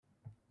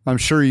I'm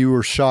sure you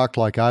were shocked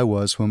like I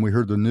was when we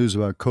heard the news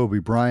about Kobe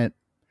Bryant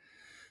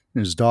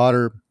and his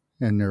daughter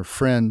and their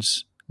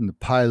friends and the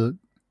pilot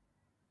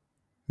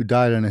who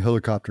died in a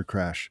helicopter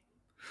crash.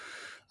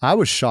 I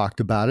was shocked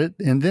about it.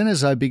 And then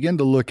as I began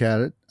to look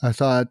at it, I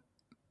thought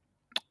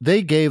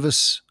they gave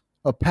us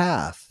a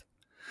path.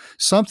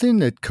 Something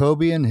that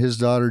Kobe and his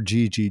daughter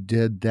Gigi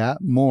did that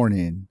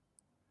morning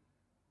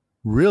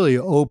really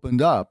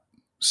opened up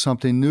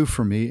something new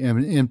for me,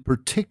 and in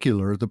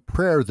particular, the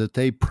prayer that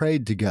they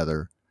prayed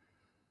together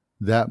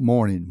that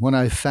morning. When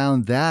I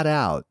found that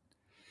out,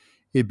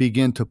 it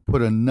began to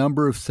put a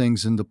number of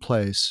things into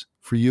place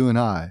for you and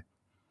I.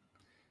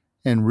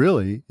 And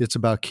really, it's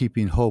about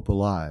keeping hope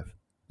alive.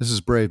 This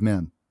is Brave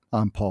Men.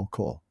 I'm Paul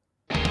Cole.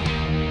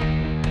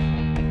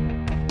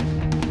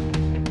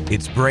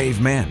 It's Brave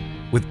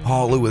Men with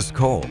Paul Lewis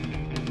Cole.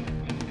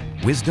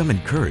 Wisdom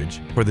and courage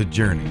for the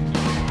journey.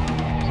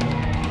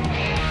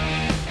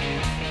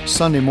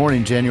 Sunday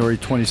morning, January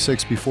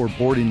 26th, before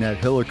boarding that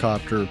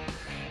helicopter,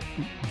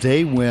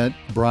 they went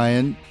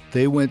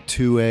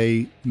to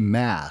a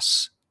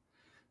mass.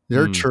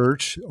 Their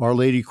church, Our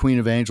Lady Queen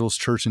of Angels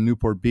Church in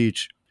Newport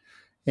Beach,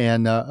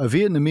 and a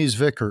Vietnamese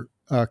vicar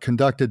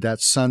conducted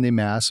that Sunday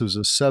mass. It was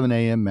a 7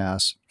 a.m.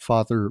 mass,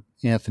 Father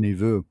Anthony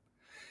Vu.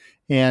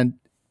 And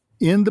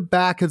in the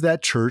back of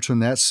that church on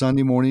that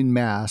Sunday morning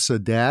mass, a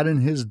dad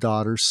and his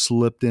daughter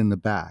slipped in the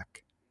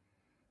back.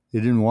 They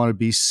didn't want to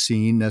be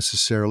seen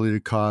necessarily to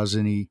cause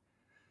any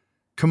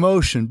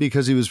commotion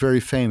because he was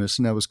very famous,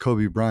 and that was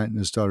Kobe Bryant and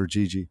his daughter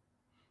Gigi.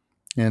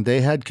 And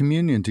they had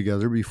communion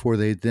together before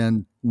they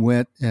then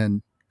went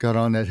and got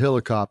on that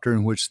helicopter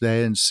in which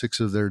they and 6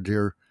 of their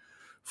dear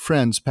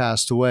friends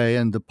passed away,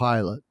 and the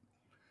pilot.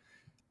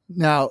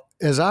 Now,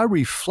 as I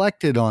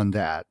reflected on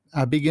that,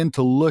 I began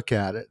to look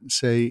at it and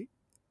say,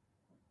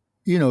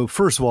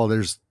 first of all,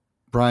 there's,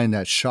 Brian,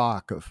 that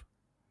shock of,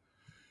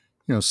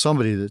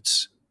 somebody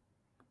that's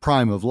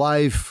prime of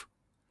life.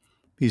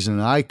 He's an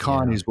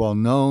icon. Yeah. He's well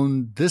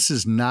known. This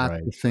is not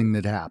the thing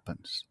that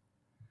happens.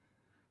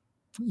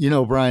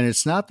 Brian,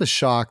 it's not the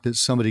shock that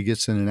somebody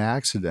gets in an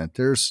accident.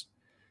 There's,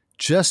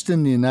 just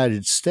in the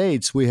United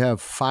States, we have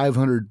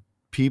 500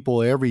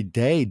 people every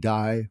day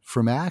die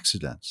from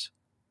accidents.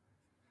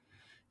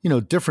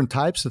 Different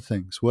types of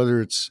things,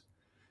 whether it's,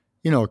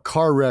 a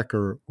car wreck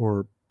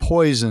or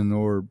poison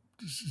or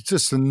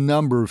just a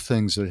number of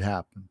things that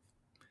happen.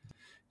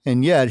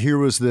 And yet here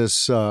was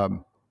this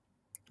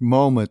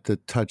moment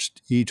that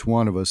touched each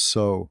one of us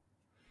so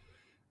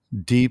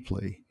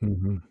deeply.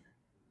 Mm-hmm.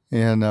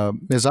 And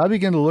as I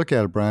began to look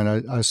at it,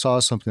 Brian, I saw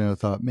something and I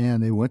thought,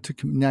 man, they went to,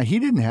 now he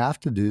didn't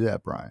have to do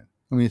that, Brian.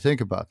 I mean, think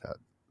about that.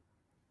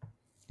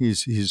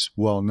 He's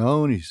well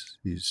known.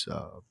 He's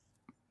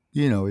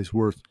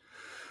worth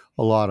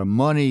a lot of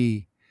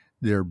money.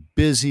 They're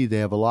busy. They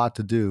have a lot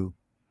to do.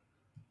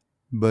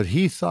 But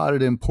he thought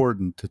it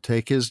important to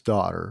take his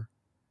daughter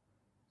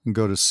and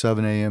go to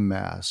 7 a.m.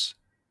 mass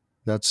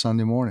that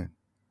Sunday morning.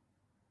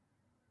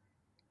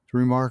 It's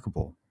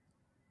remarkable.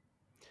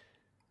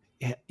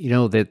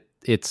 Yeah, that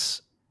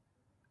it's,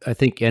 I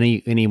think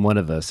any one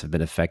of us have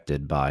been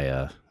affected by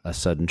a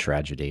sudden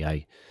tragedy.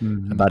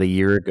 About a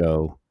year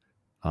ago,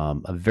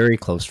 a very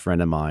close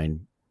friend of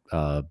mine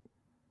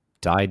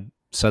died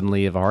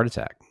suddenly of a heart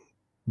attack.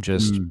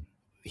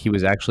 He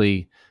was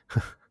actually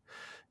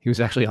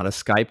on a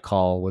Skype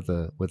call with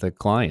a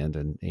client,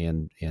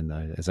 and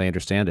as I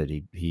understand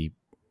it,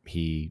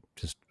 he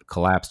just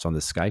collapsed on the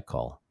Skype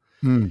call,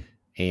 and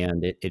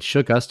it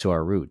shook us to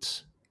our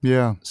roots.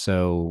 Yeah.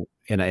 So,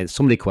 and I had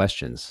so many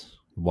questions.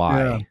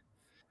 Why?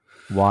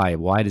 Yeah.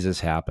 Why does this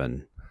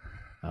happen?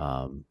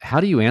 How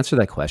do you answer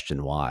that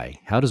question? Why?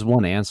 How does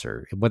one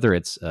answer, whether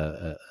it's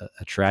a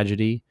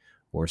tragedy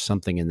or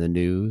something in the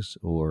news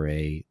or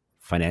a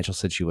financial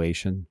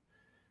situation?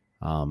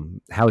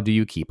 How do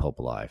you keep hope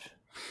alive?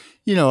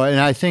 And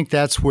I think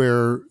that's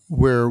where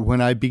when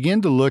I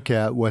begin to look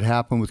at what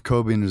happened with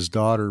Kobe and his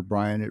daughter,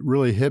 Brian, it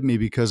really hit me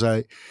because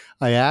I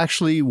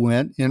actually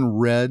went and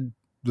read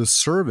the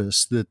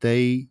service that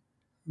they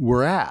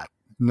were at.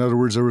 In other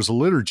words, there was a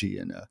liturgy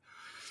and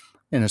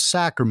a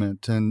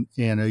sacrament and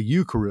a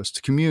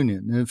Eucharist,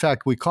 communion. And in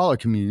fact, we call it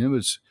communion.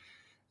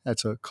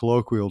 That's a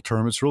colloquial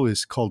term.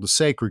 It's called the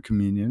Sacred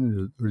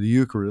Communion or the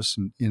Eucharist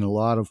in a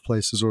lot of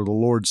places, or the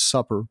Lord's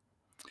Supper.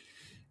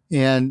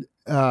 And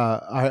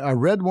I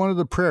read one of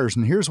the prayers,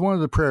 and here's one of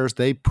the prayers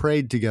they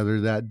prayed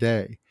together that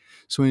day.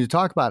 So when you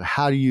talk about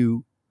how do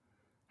you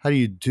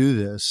do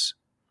this?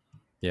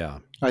 Yeah.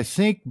 I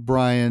think,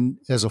 Brian,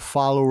 as a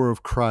follower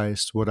of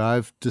Christ, what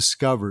I've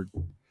discovered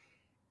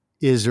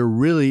is there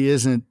really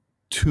isn't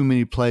too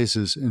many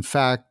places. In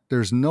fact,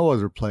 there's no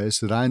other place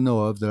that I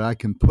know of that I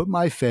can put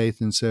my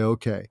faith and say,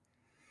 okay,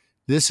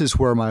 this is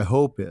where my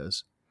hope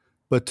is,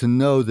 but to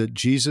know that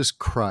Jesus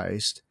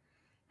Christ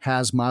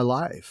has my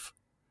life.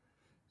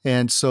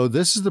 And so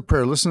this is the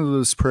prayer. Listen to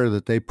this prayer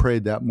that they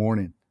prayed that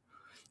morning.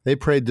 They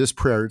prayed this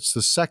prayer. It's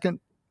the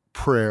second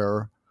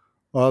prayer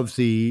of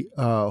the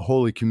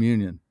Holy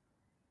Communion.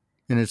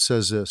 And it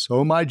says this: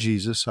 "O my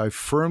Jesus, I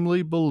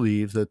firmly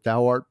believe that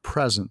thou art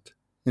present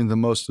in the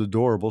most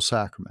adorable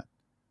sacrament.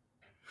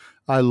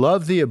 I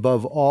love thee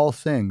above all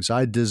things.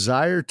 I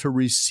desire to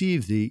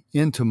receive thee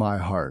into my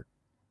heart.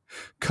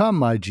 Come,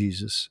 my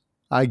Jesus,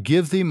 I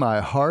give thee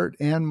my heart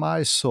and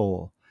my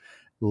soul.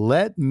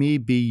 Let me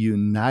be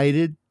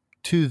united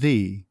to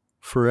thee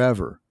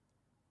forever.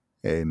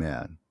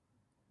 Amen.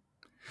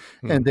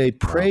 And they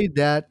prayed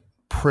that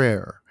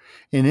prayer.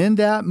 And in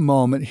that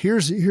moment,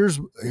 here's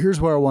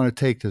where I want to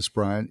take this,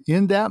 Brian.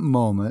 In that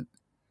moment,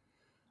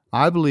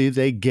 I believe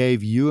they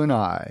gave you and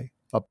I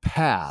a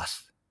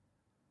path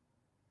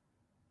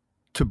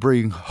to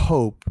bring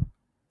hope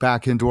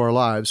back into our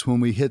lives when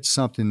we hit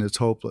something that's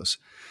hopeless.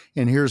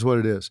 And here's what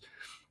it is.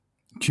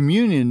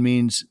 Communion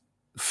means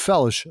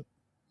fellowship.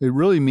 It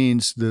really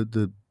means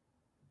the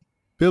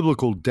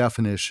biblical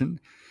definition,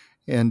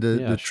 and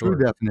the true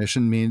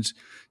definition means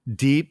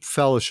deep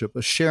fellowship,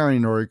 a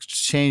sharing or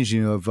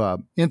exchanging of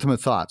intimate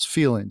thoughts,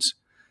 feelings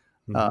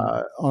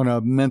on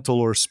a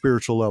mental or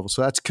spiritual level.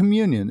 So that's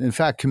communion. In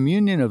fact,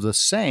 communion of the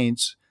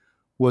saints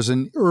was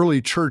an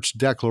early church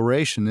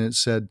declaration.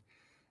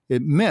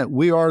 It meant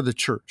we are the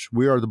church.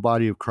 We are the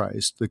body of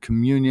Christ, the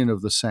communion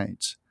of the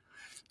saints.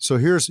 So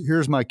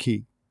here's my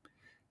key.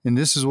 And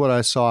this is what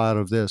I saw out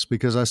of this,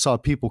 because I saw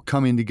people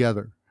coming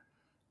together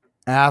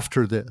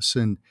after this.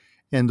 And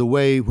the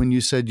way when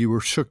you said you were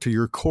shook to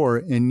your core,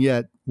 and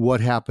yet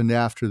what happened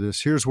after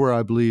this, here's where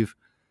I believe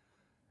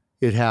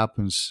it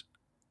happens.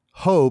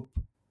 Hope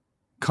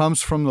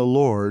comes from the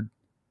Lord,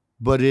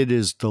 but it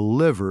is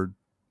delivered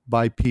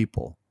by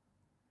people.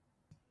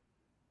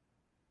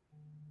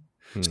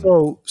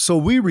 So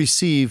we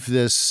receive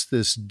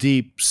this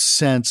deep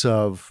sense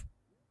of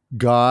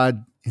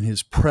God and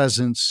his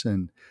presence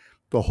and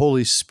the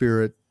Holy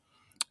Spirit,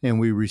 and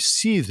we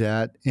receive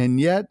that. And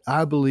yet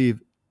I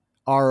believe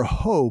our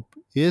hope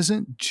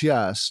isn't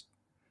just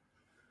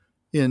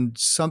in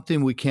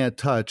something we can't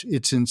touch.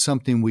 It's in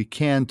something we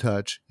can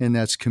touch, and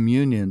that's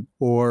communion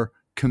or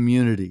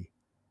community.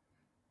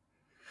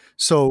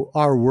 So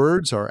our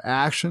words, our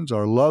actions,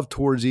 our love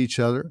towards each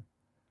other.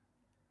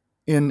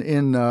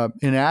 In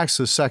Acts,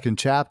 the second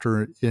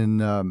chapter,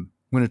 when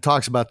it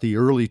talks about the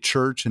early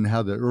church and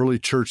how the early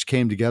church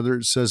came together,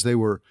 it says they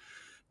were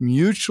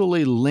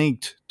mutually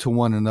linked to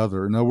one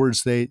another. In other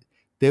words, they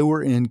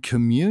were in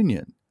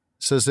communion.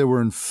 It says they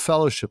were in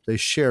fellowship. They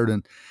shared.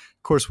 And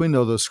of course, we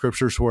know those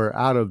scriptures where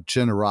out of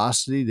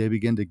generosity, they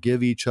began to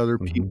give each other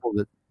people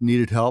that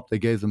needed help. They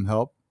gave them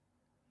help.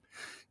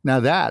 Now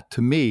that,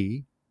 to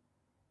me,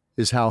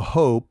 is how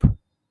hope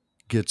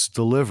gets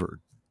delivered.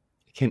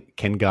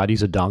 Can God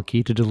use a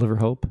donkey to deliver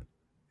hope?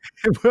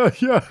 Well,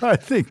 yeah, I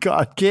think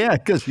God can,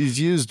 because he's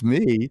used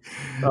me.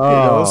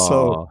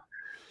 Oh.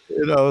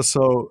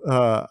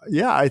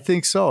 Yeah, I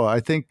think so. I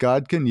think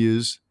God can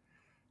use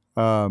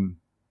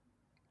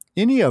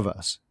any of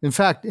us. In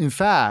fact,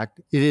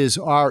 it is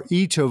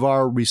each of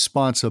our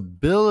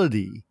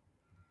responsibility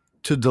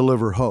to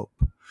deliver hope.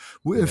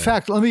 In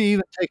fact, let me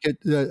even take it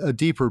a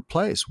deeper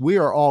place. We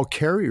are all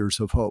carriers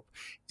of hope.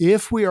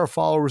 If we are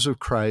followers of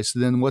Christ,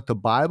 then what the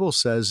Bible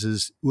says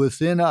is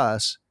within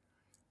us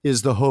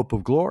is the hope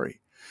of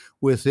glory.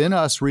 Within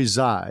us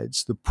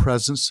resides the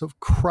presence of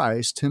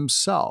Christ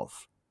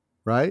himself,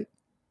 right?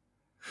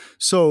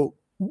 So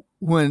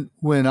when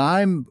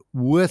I'm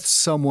with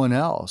someone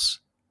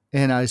else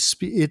and I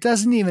speak, it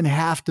doesn't even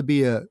have to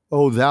be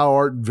 "Oh, thou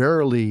art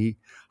verily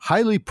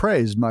highly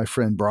praised, my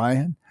friend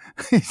Brian."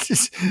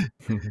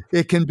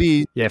 It can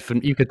be. Yeah,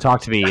 you could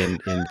talk to me in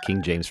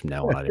King James from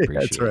now on. I'd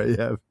appreciate That's right.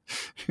 it.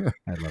 Yeah,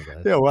 I love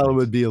that. Yeah, well, it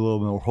would be a little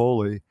more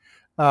holy,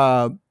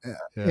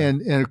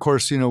 and of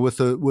course, with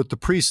the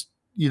priest,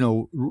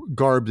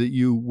 garb that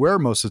you wear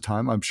most of the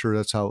time. I'm sure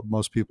that's how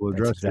most people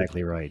address it. That's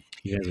exactly right.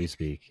 As we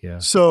speak, yeah.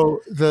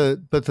 So the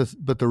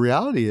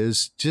reality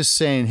is just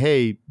saying,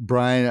 "Hey,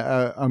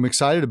 Brian, I'm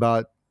excited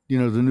about the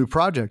new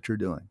project you're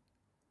doing."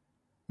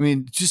 I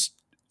mean,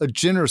 just a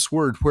generous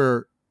word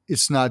where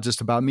it's not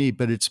just about me,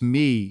 but it's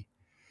me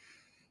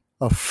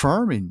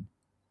affirming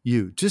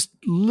you. Just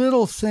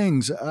little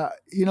things.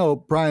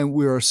 Brian,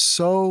 we are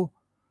so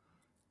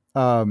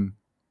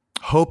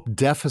hope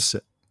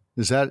deficit.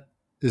 Is that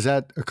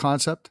a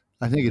concept?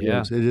 I think it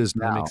is. It is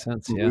now. That makes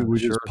sense. Yeah, we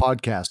just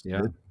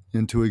podcasted it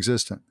into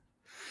existence.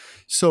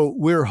 So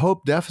we're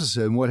hope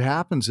deficit. And what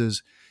happens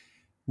is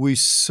we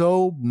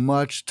so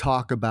much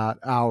talk about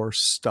our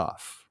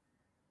stuff,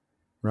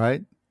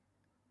 right?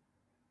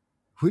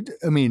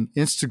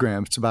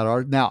 Instagram, it's about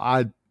our, now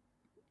I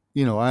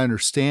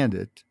understand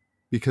it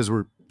because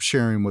we're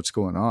sharing what's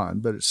going on,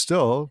 but it's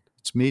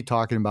me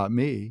talking about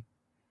me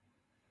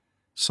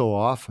so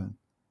often.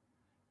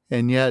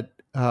 And yet,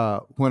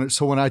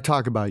 when I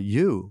talk about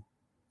you,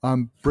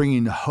 I'm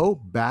bringing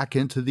hope back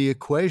into the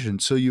equation.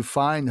 So you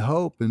find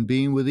hope in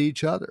being with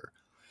each other.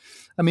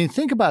 I mean,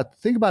 think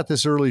about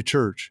this early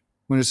church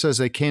when it says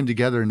they came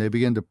together and they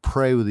began to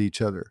pray with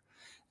each other.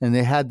 And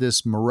they had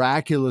this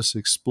miraculous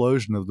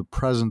explosion of the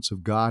presence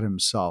of God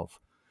himself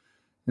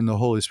in the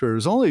Holy Spirit. It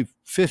was only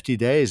 50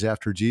 days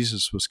after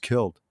Jesus was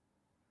killed.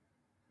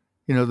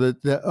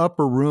 The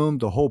upper room,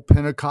 the whole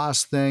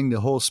Pentecost thing, the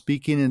whole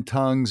speaking in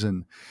tongues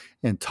and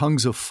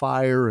tongues of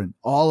fire and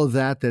all of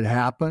that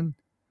happened.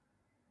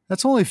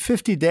 That's only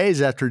 50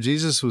 days after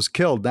Jesus was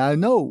killed.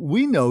 Now,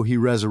 we know he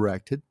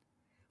resurrected.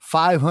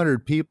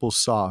 500 people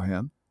saw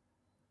him.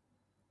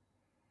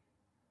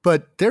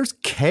 But there's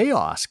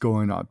chaos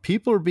going on.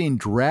 People are being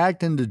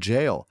dragged into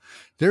jail.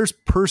 There's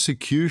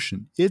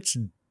persecution. It's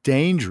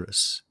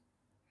dangerous.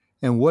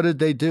 And what did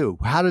they do?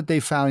 How did they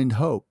find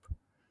hope?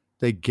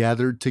 They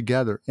gathered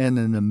together. And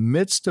in the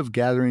midst of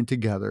gathering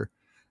together,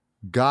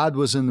 God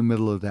was in the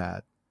middle of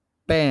that.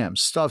 Bam,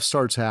 stuff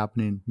starts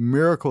happening.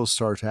 Miracles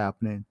start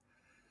happening.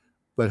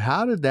 But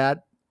how did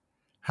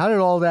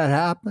all that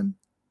happen?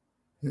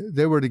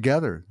 They were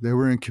together. They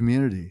were in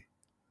community.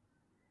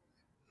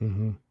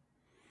 Mm-hmm.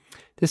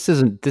 This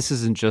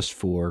isn't just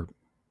for,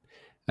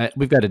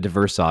 we've got a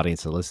diverse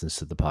audience that listens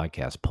to the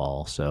podcast,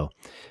 Paul. So,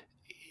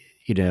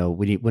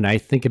 when I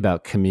think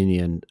about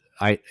communion,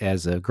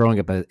 growing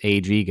up an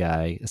AG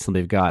guy,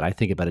 Assembly of God, I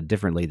think about it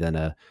differently than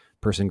a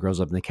person who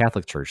grows up in the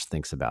Catholic Church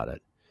thinks about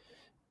it.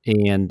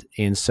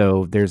 And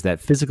so there's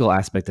that physical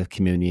aspect of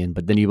communion,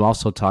 but then you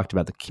also talked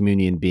about the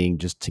communion being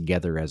just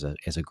together as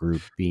a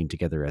group, being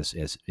together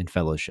as in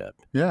fellowship.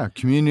 Yeah,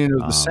 communion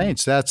of the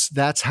saints.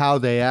 That's how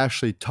they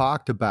actually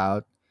talked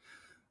about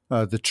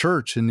the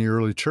church in the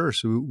early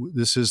church.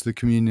 This is the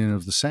communion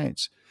of the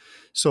saints.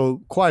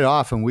 So quite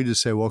often we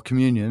just say, well,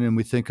 communion, and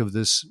we think of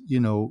this,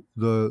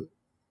 the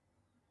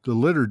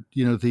liturgy,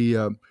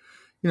 the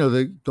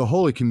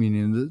Holy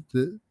Communion,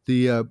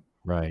 the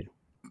right.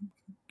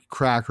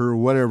 cracker, or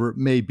whatever it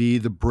may be,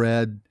 the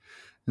bread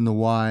and the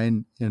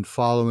wine, and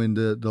following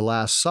the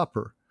Last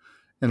Supper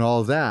and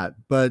all that.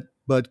 But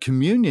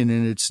communion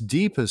in its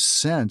deepest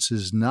sense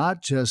is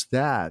not just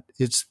that.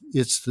 It's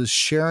the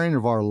sharing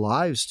of our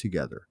lives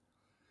together.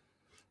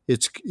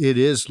 It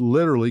is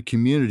literally,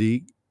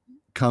 community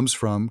comes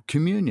from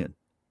communion.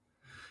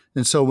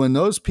 And so when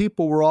those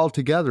people were all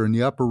together in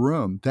the upper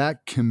room,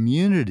 that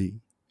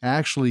community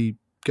actually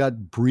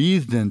got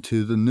breathed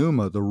into, the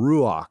pneuma, the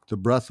ruach, the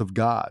breath of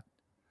God.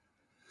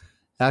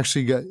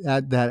 Actually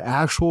got that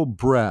actual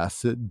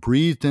breath that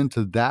breathed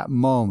into that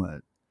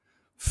moment,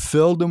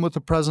 filled them with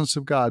the presence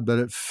of God, but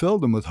it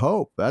filled them with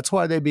hope. That's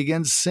why they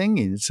began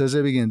singing. It says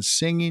they began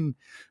singing,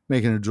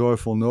 making a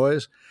joyful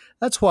noise.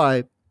 That's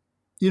why,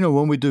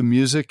 when we do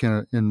music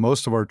in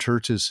most of our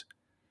churches,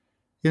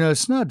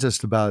 it's not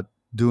just about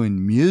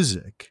doing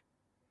music.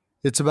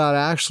 It's about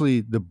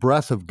actually the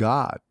breath of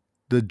God,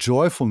 the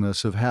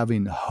joyfulness of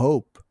having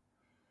hope.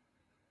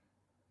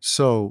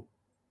 So,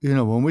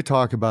 when we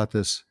talk about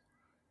this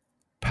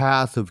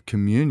path of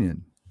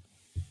communion,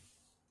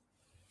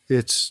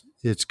 it's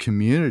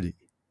community.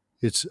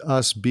 It's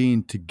us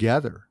being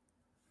together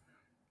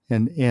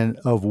and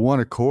of one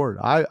accord.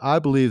 I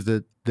believe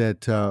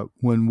that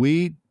when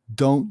we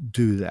don't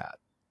do that,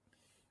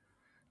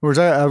 in other words,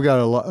 I've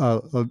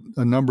got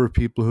a number of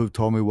people who've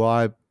told me,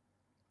 well,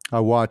 I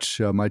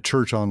watch my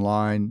church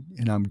online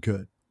and I'm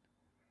good.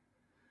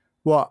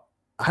 Well,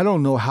 I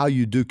don't know how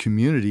you do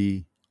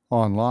community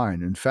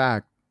online. In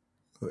fact,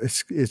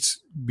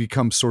 it's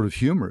become sort of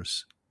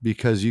humorous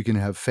because you can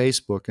have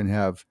Facebook and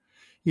have,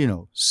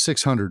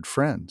 600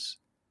 friends,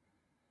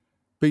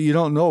 but you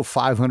don't know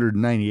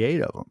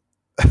 598 of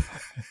them.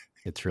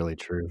 It's really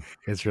true.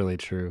 It's really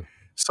true.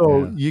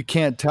 So You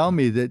can't tell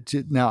me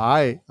that. Now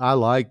I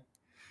like,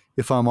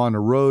 if I'm on the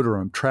road or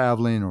I'm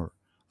traveling, or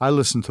I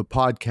listen to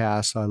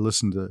podcasts, I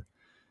listen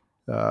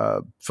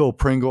to Phil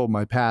Pringle,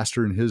 my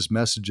pastor, and his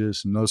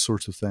messages and those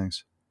sorts of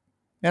things.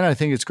 And I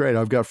think it's great.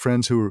 I've got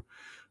friends who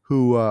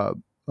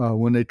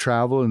when they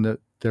travel and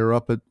they're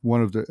up at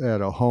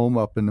at a home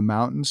up in the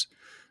mountains,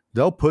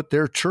 they'll put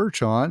their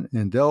church on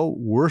and they'll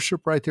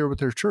worship right there with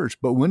their church.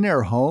 But when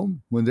they're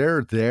home, when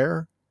they're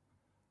there,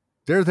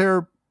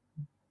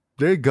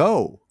 they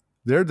go.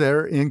 They're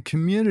there in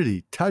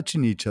community,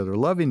 touching each other,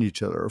 loving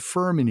each other,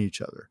 affirming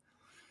each other.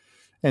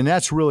 And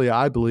that's really,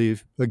 I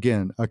believe,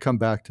 again, I come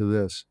back to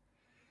this.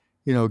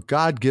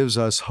 God gives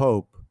us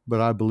hope, but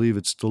I believe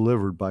it's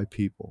delivered by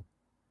people.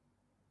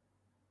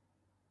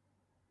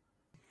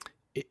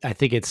 I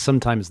think it's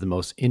sometimes the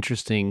most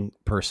interesting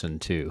person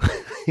too.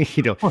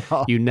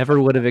 You never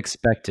would have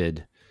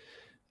expected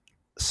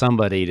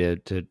somebody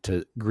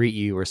to greet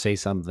you or say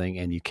something,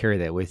 and you carry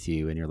that with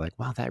you, and you're like,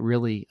 wow,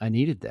 I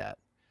needed that.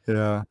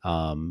 Yeah.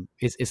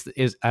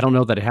 It's I don't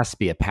know that it has to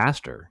be a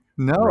pastor.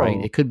 No. Right.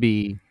 It could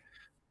be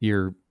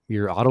your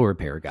auto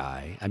repair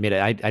guy. I mean,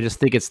 I just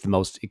think it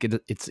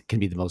can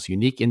be the most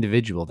unique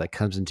individual that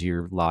comes into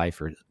your life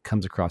or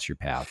comes across your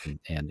path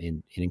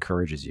and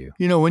encourages you.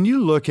 When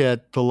you look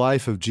at the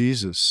life of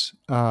Jesus,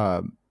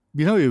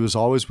 he was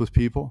always with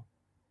people.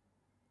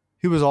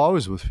 He was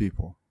always with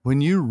people.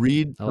 When you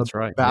read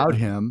about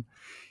him,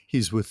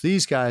 he's with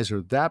these guys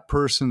or that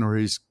person, or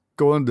he's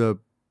going to,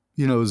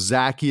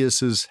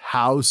 Zacchaeus's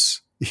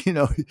house.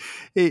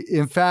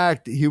 In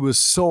fact, he was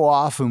so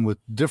often with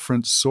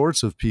different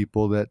sorts of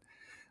people that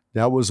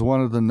was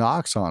one of the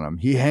knocks on him.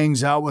 He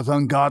hangs out with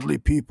ungodly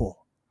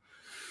people.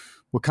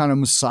 What kind of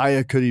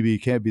Messiah could he be? He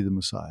can't be the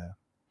Messiah.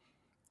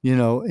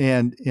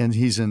 and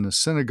he's in the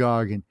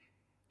synagogue, and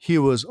he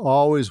was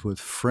always with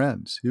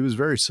friends. He was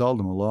very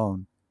seldom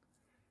alone.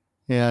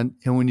 And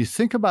when you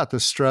think about the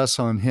stress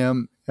on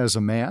him as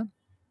a man,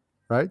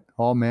 right?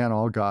 All man,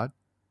 all God,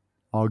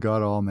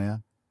 all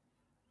man.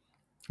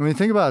 I mean,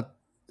 think about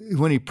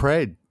when he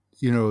prayed,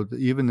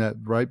 even that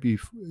right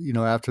before,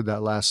 after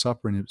that Last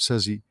Supper, and it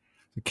says the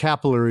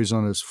capillaries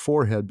on his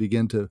forehead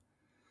begin to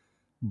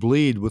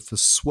bleed with the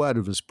sweat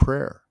of his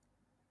prayer.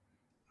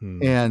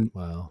 And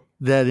wow.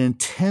 That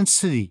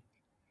intensity,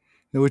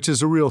 which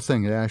is a real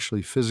thing, it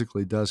actually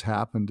physically does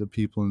happen to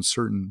people in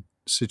certain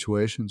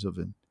situations of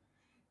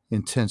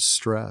intense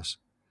stress.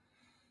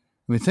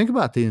 I mean, think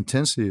about the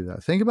intensity of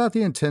that. Think about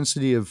the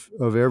intensity of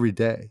every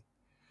day.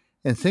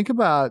 And think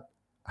about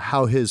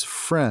how his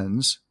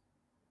friends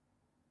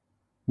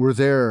were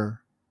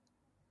there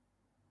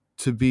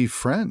to be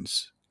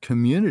friends,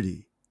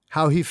 community,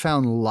 how he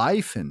found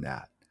life in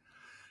that,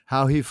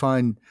 how he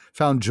found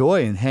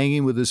joy in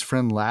hanging with his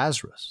friend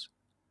Lazarus.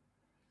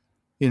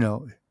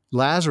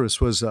 Lazarus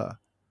was a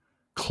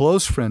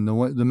close friend,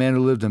 the man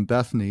who lived in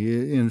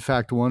Bethany. In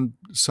fact,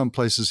 some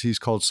places he's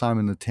called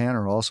Simon the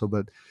Tanner also,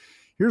 but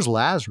here's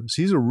Lazarus.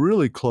 He's a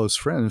really close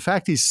friend. In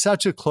fact, he's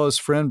such a close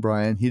friend,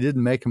 Brian, he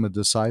didn't make him a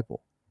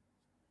disciple.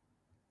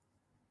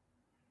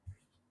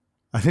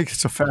 I think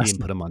it's a fascinating. He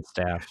didn't put him on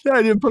staff. Yeah,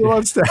 I didn't put him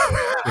on staff.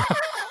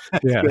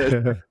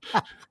 Yeah.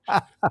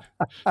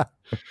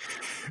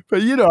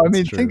 But, I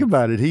mean, think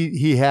about it.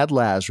 He had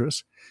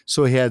Lazarus,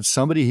 so he had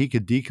somebody he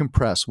could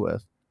decompress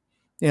with.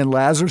 And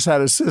Lazarus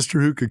had a sister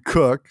who could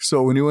cook.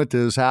 So when he went to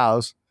his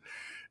house,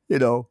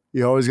 he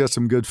always got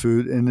some good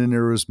food. And then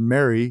there was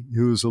Mary,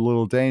 who was a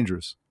little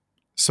dangerous.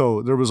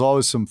 So there was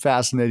always some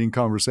fascinating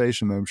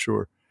conversation, I'm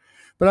sure.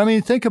 But I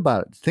mean, think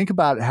about it. Think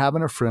about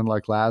having a friend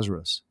like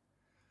Lazarus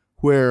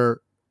where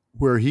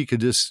he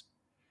could just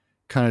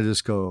kind of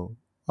just go,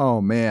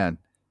 oh man,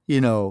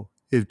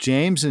 if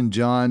James and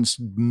John's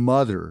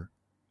mother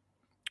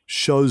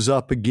shows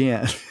up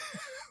again,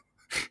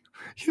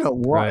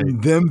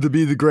 wanting them to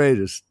be the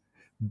greatest,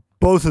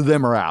 both of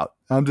them are out.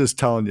 I'm just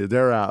telling you,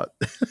 they're out.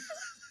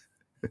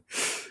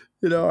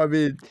 I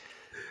mean,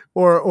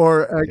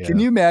 or can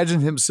you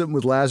imagine him sitting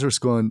with Lazarus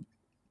going,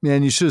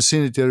 man, you should have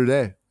seen it the other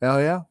day. Oh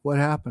yeah? What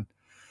happened?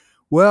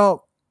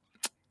 Well,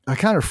 I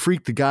kind of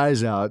freaked the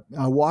guys out.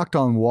 I walked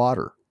on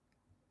water.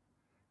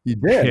 You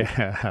did?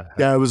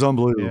 Yeah, it was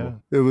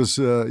unbelievable. Yeah. It was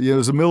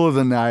the middle of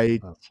the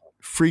night,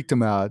 freaked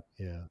him out.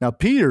 Yeah. Now,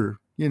 Peter,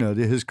 to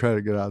his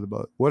credit, got out of the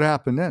boat. What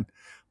happened then?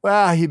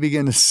 Well, he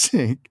began to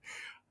sink.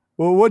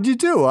 Well, what'd you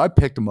do? I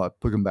picked him up,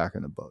 put him back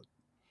in the boat.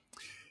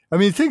 I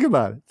mean, think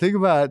about it. Think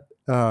about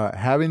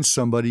having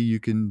somebody you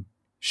can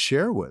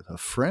share with, a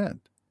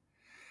friend.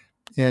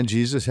 And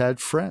Jesus had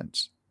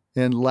friends.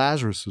 And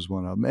Lazarus was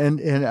one of them.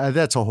 And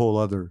that's a whole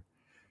other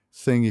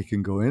thing you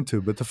can go into.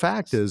 But the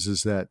fact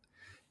is that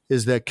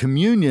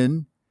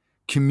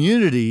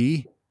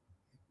community,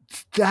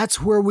 that's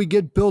where we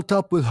get built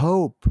up with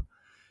hope.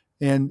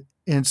 And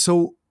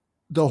so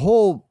the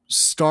whole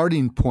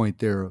starting point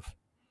there of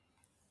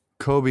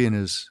Kobe and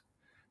his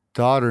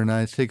daughter, and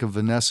I think of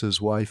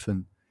Vanessa's wife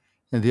and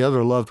the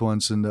other loved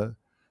ones in the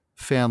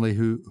family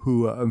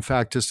who in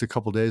fact, just a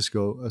couple of days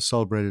ago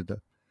celebrated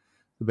the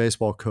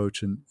baseball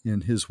coach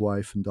and his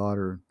wife and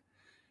daughter.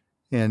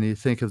 And you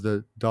think of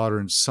the daughter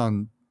and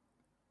son,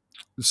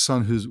 the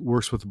son who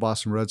works with the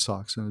Boston Red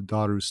Sox and the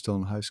daughter who's still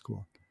in high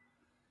school.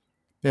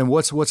 And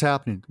what's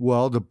happening?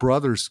 Well, the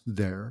brother's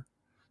there.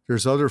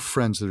 There's other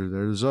friends that are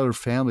there. There's other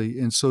family.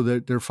 And so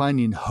they're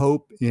finding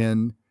hope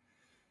in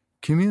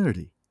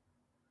community.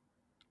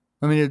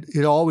 I mean,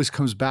 it always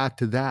comes back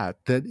to that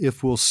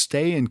if we'll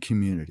stay in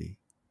community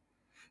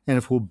and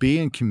if we'll be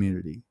in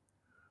community,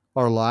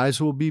 our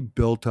lives will be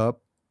built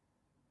up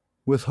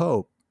with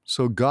hope.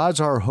 So God's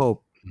our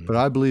hope, but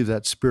I believe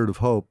that spirit of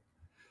hope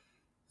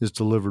is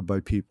delivered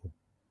by people.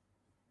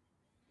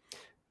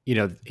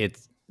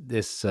 It's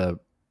this,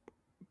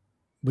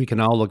 we can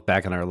all look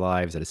back in our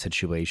lives at a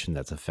situation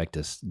that's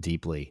affected us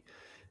deeply.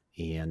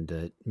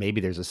 And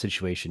maybe there's a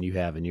situation you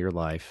have in your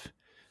life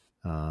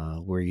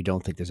where you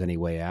don't think there's any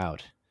way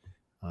out.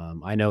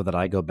 I know that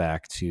I go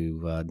back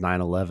to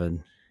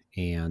 9/11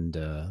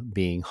 and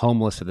being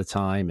homeless at the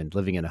time and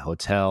living in a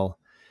hotel.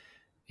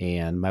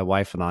 And my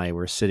wife and I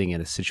were sitting in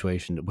a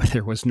situation where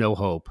there was no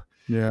hope.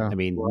 Yeah. I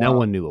mean, no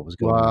one knew what was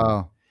going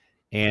on.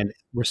 And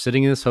we're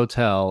sitting in this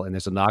hotel and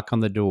there's a knock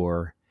on the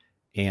door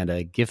and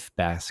a gift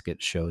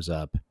basket shows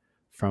up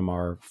from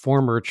our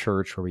former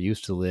church where we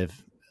used to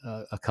live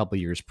a couple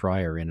years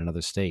prior in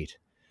another state.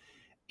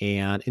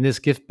 And in this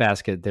gift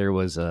basket, there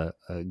was a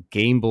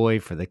Game Boy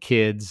for the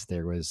kids.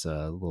 There was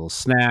little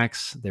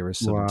snacks. There was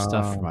some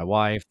stuff for my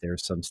wife. There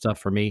was some stuff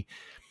for me.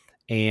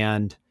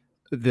 And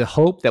the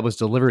hope that was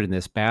delivered in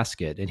this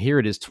basket, and here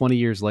it is 20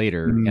 years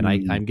later, and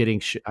I'm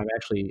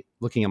actually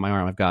looking at my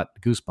arm. I've got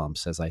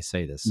goosebumps as I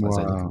say this, as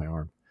I look at my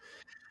arm.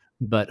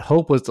 But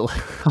hope was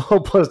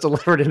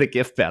delivered in a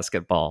gift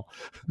basket, Paul.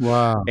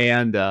 Wow.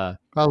 And the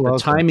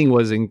timing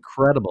was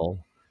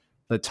incredible.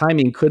 The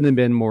timing couldn't have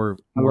been more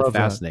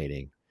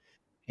fascinating.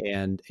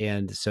 And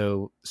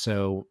so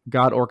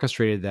God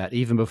orchestrated that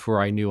even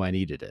before I knew I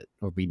needed it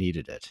or we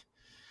needed it.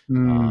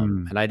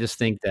 And I just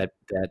think that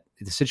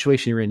the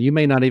situation you're in, you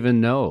may not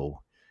even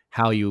know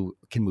how you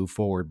can move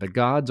forward, but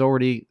God's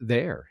already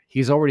there.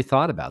 He's already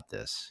thought about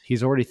this.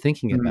 He's already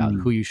thinking about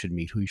who you should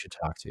meet, who you should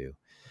talk to.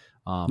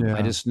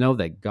 I just know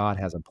that God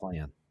has a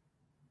plan.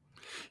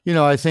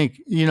 I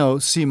think,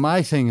 see,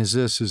 my thing is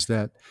this, is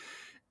that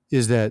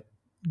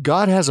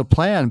God has a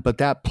plan, but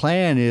that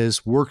plan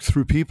is worked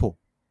through people.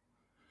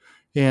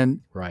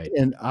 And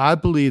I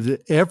believe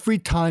that every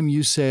time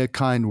you say a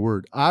kind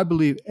word, I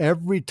believe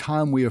every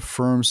time we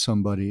affirm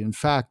somebody. In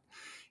fact,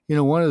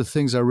 one of the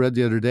things I read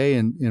the other day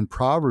in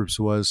Proverbs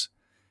was,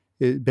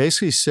 it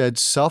basically said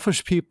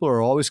selfish people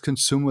are always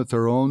consumed with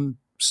their own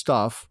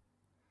stuff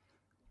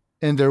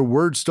and their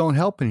words don't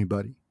help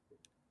anybody.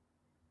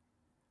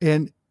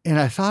 And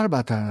I thought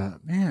about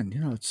that. Man,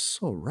 it's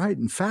so right.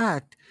 In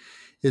fact,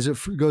 as it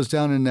goes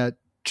down in that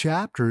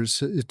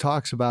chapters, it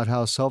talks about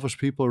how selfish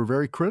people are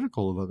very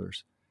critical of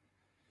others.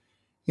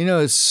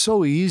 It's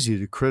so easy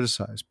to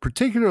criticize,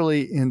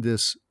 particularly in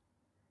this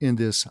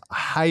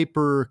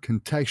hyper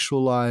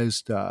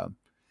contextualized,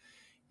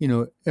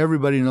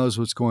 everybody knows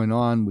what's going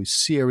on. We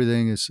see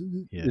everything. It's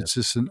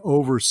just an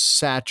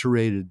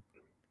oversaturated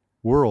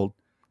world.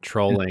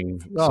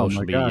 Trolling,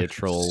 social media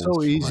trolls. It's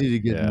so easy to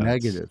get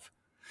negative.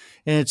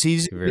 And it's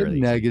easy to get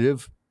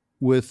negative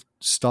with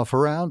stuff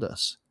around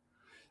us.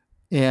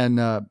 And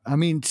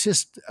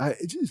just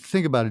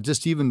think about it.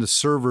 Just even the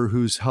server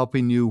who's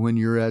helping you when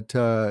you're at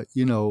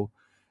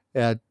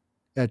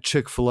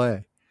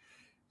Chick-fil-A,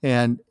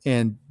 and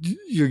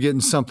you're getting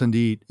something to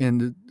eat,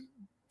 and the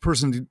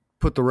person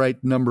put the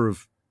right number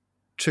of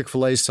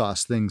Chick-fil-A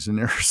sauce things in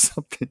there or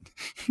something.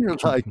 You're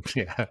like,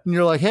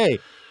 hey,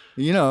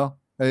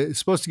 it's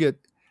supposed to get.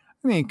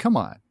 Come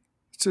on,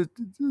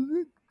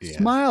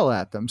 smile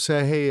at them.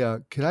 Say, hey,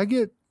 can I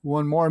get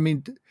one more?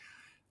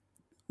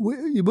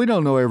 We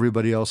don't know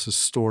everybody else's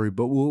story,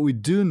 but what we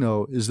do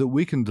know is that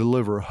we can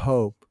deliver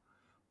hope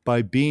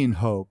by being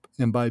hope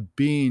and by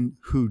being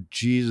who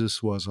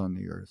Jesus was on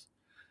the earth.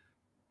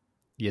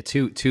 Yeah,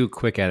 two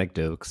quick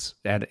anecdotes.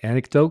 My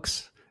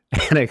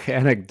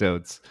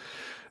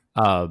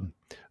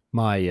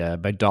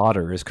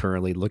daughter is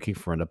currently looking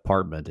for an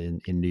apartment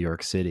in New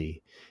York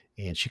City,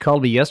 and she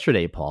called me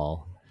yesterday,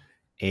 Paul,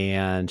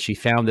 and she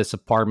found this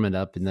apartment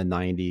up in the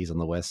 90s on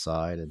the West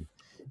Side,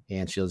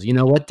 and she goes, "You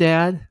know what,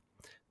 Dad?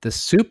 The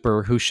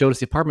super who showed us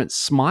the apartment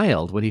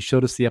smiled when he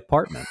showed us the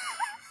apartment."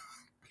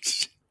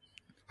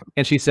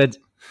 And she said,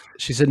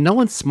 no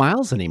one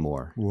smiles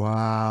anymore.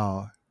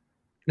 Wow.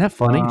 Isn't that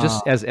funny? Wow.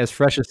 Just as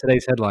fresh as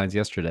today's headlines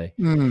yesterday.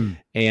 And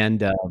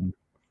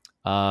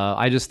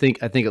I think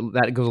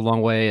that goes a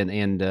long way.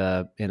 And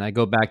I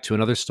go back to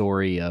another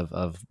story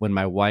of when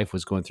my wife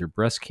was going through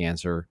breast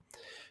cancer.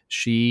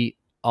 She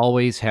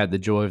always had the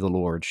joy of the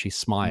Lord. She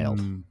smiled,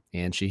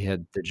 and she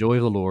had the joy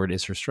of the Lord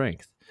is her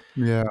strength.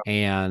 Yeah.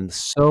 And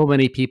so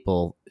many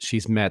people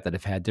she's met that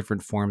have had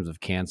different forms of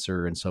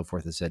cancer and so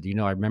forth have said,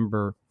 I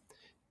remember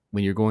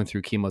when you're going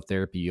through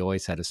chemotherapy, you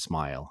always had a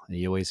smile and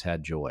you always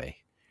had joy.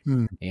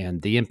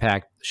 And the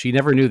impact, she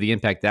never knew the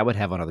impact that would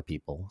have on other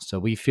people. So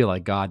we feel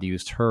like God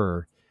used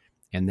her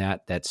and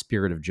that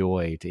spirit of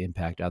joy to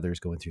impact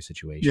others going through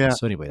situations. Yeah.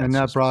 So anyway, and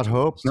that brought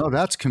hope. No,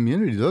 that's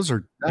community. That's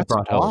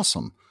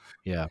awesome. Hope.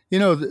 Yeah.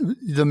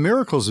 The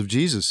miracles of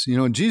Jesus,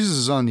 Jesus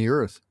is on the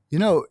earth.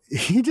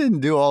 He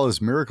didn't do all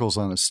his miracles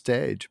on a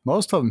stage.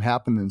 Most of them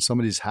happened in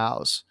somebody's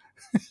house.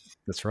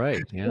 That's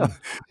right. Yeah.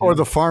 Or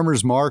the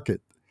farmer's market.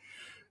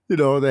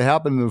 They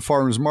happened in the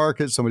farmer's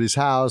market, somebody's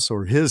house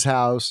or his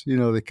house.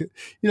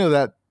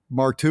 That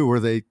Mark II where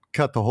they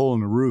cut the hole in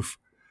the roof.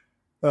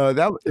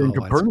 That in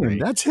Capernaum.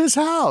 That's his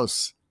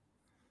house.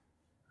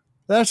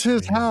 That's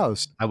his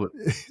house.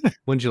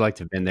 Wouldn't you like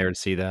to have been there to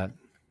see that?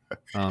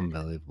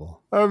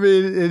 Unbelievable.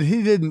 And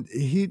he didn't.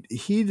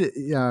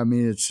 Yeah.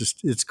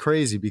 It's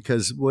crazy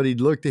because what he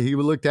looked at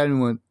it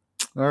and went,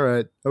 "All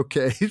right,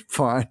 okay,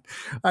 fine.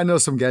 I know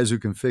some guys who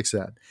can fix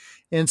that."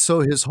 And so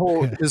his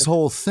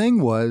whole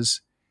thing was,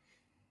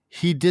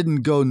 he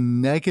didn't go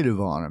negative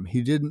on him.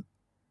 He didn't.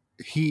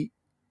 He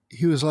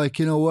was like,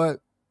 you know what?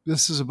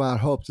 This is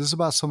about hope. This is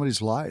about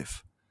somebody's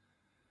life.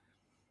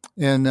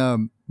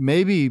 And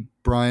maybe,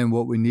 Brian,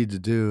 what we need to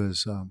do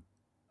is,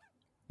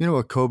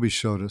 what Kobe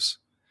showed us.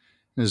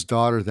 His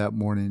daughter that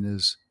morning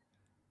is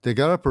they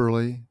got up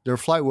early. Their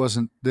flight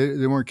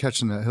they weren't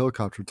catching that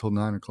helicopter until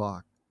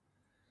 9:00.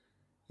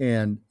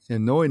 And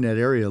knowing that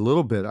area a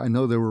little bit, I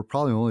know they were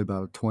probably only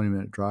about a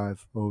 20-minute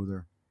drive over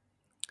there.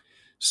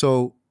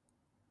 So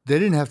they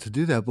didn't have to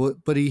do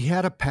that, but he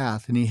had a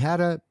path and he had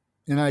an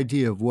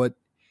idea of what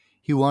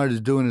he wanted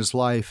to do in his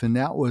life. And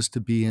that was to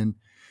be in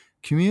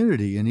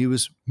community. And he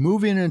was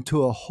moving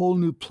into a whole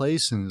new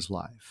place in his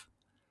life.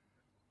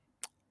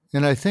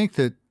 And I think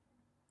that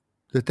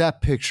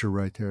picture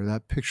right there,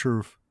 that picture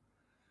of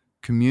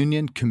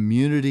communion,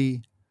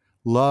 community,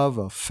 love,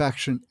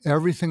 affection,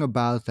 everything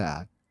about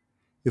that,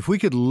 if we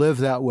could live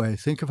that way,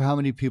 think of how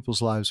many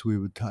people's lives we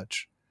would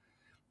touch.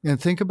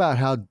 And think about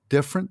how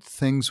different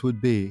things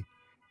would be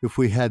if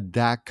we had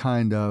that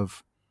kind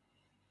of,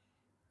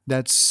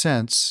 that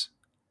sense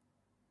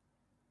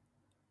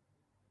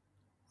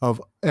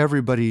of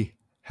everybody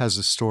has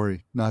a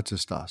story, not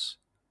just us.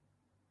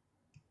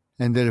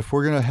 And that if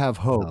we're going to have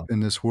hope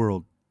in this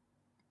world,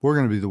 we're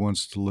going to be the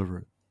ones to deliver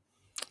it.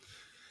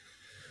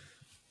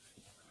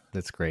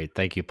 That's great.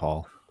 Thank you,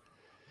 Paul.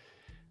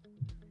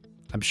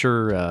 I'm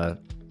sure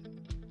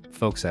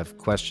folks have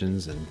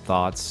questions and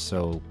thoughts,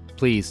 so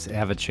please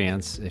have a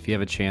chance. If you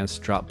have a chance,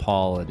 drop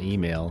Paul an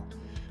email,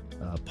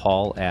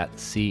 paul@cmn.men.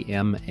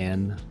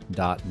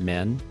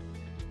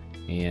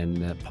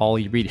 And Paul,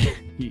 you read,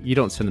 you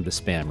don't send them to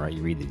spam, right?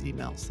 You read these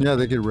emails. Yeah,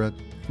 they get read.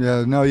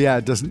 Yeah, no, yeah,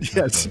 it doesn't.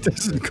 Yeah, it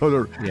doesn't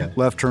go to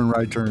left turn,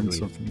 right turn, or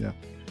something. Yeah.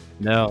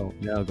 No,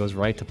 it goes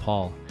right to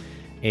Paul.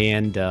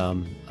 And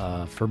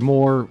for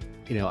more,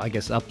 I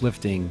guess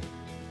uplifting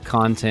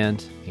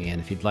content, and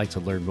if you'd like to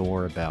learn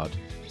more about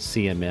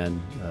CMN,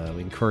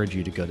 we encourage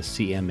you to go to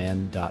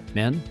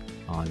cmn.men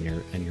on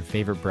your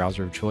favorite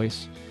browser of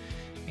choice.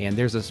 And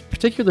there's this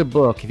particular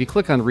book. If you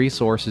click on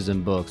resources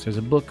and books, there's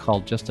a book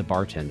called Just a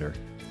Bartender.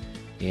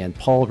 And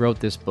Paul wrote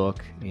this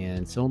book,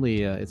 and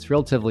it's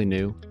relatively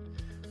new.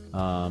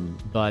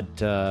 But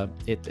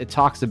it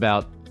talks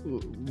about,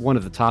 one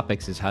of the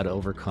topics is how to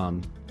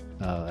overcome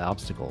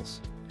obstacles.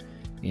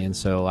 And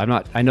so I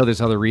know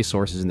there's other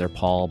resources in there,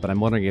 Paul, but I'm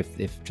wondering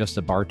if Just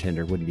a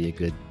Bartender wouldn't be a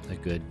good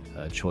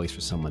choice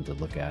for someone to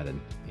look at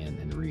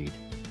and read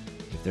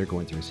if they're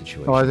going through a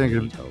situation. Oh, I think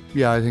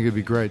it'd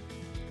be great.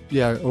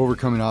 Yeah,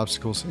 overcoming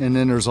obstacles. And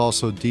then there's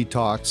also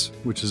Detox,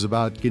 which is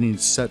about getting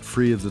set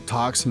free of the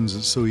toxins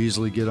that so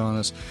easily get on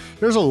us.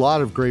 There's a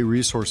lot of great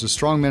resources.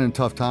 Strong Men in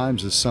Tough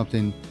Times is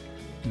something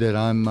that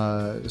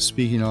I'm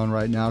speaking on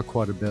right now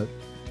quite a bit.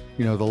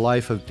 The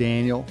life of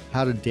Daniel.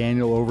 How did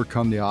Daniel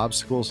overcome the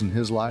obstacles in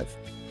his life?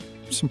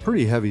 Some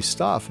pretty heavy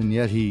stuff, and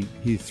yet he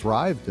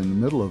thrived in the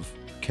middle of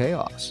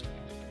chaos.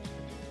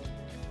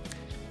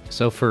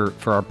 So for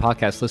our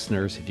podcast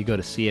listeners, if you go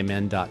to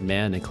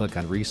cmn.men and click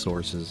on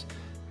resources,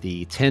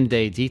 the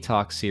 10-day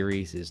detox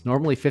series is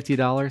normally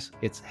 $50.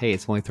 It's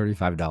only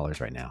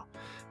 $35 right now.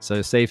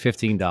 So save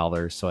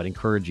 $15. So I'd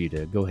encourage you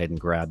to go ahead and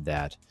grab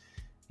that.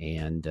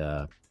 And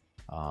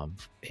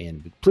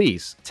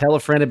please tell a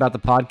friend about the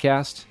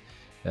podcast.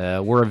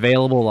 We're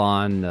available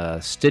on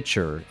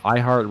Stitcher,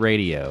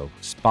 iHeartRadio,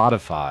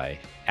 Spotify,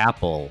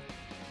 Apple,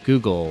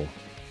 Google,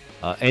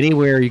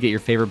 anywhere you get your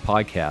favorite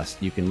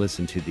podcast, you can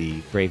listen to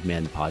the Brave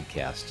Men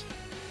podcast.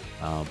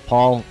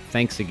 Paul,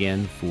 thanks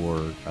again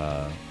for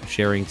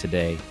sharing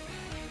today,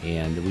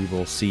 and we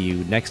will see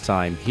you next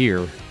time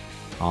here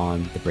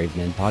on the Brave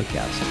Men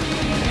podcast.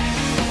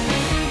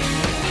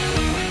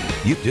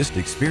 You've just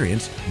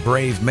experienced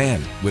Brave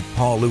Men with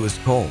Paul Lewis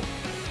Cole.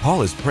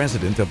 Paul is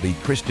president of the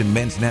Christian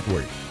Men's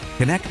Network.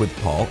 Connect with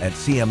Paul at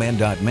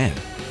cmn.men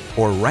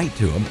or write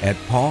to him at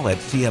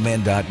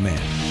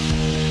paul@cmn.men.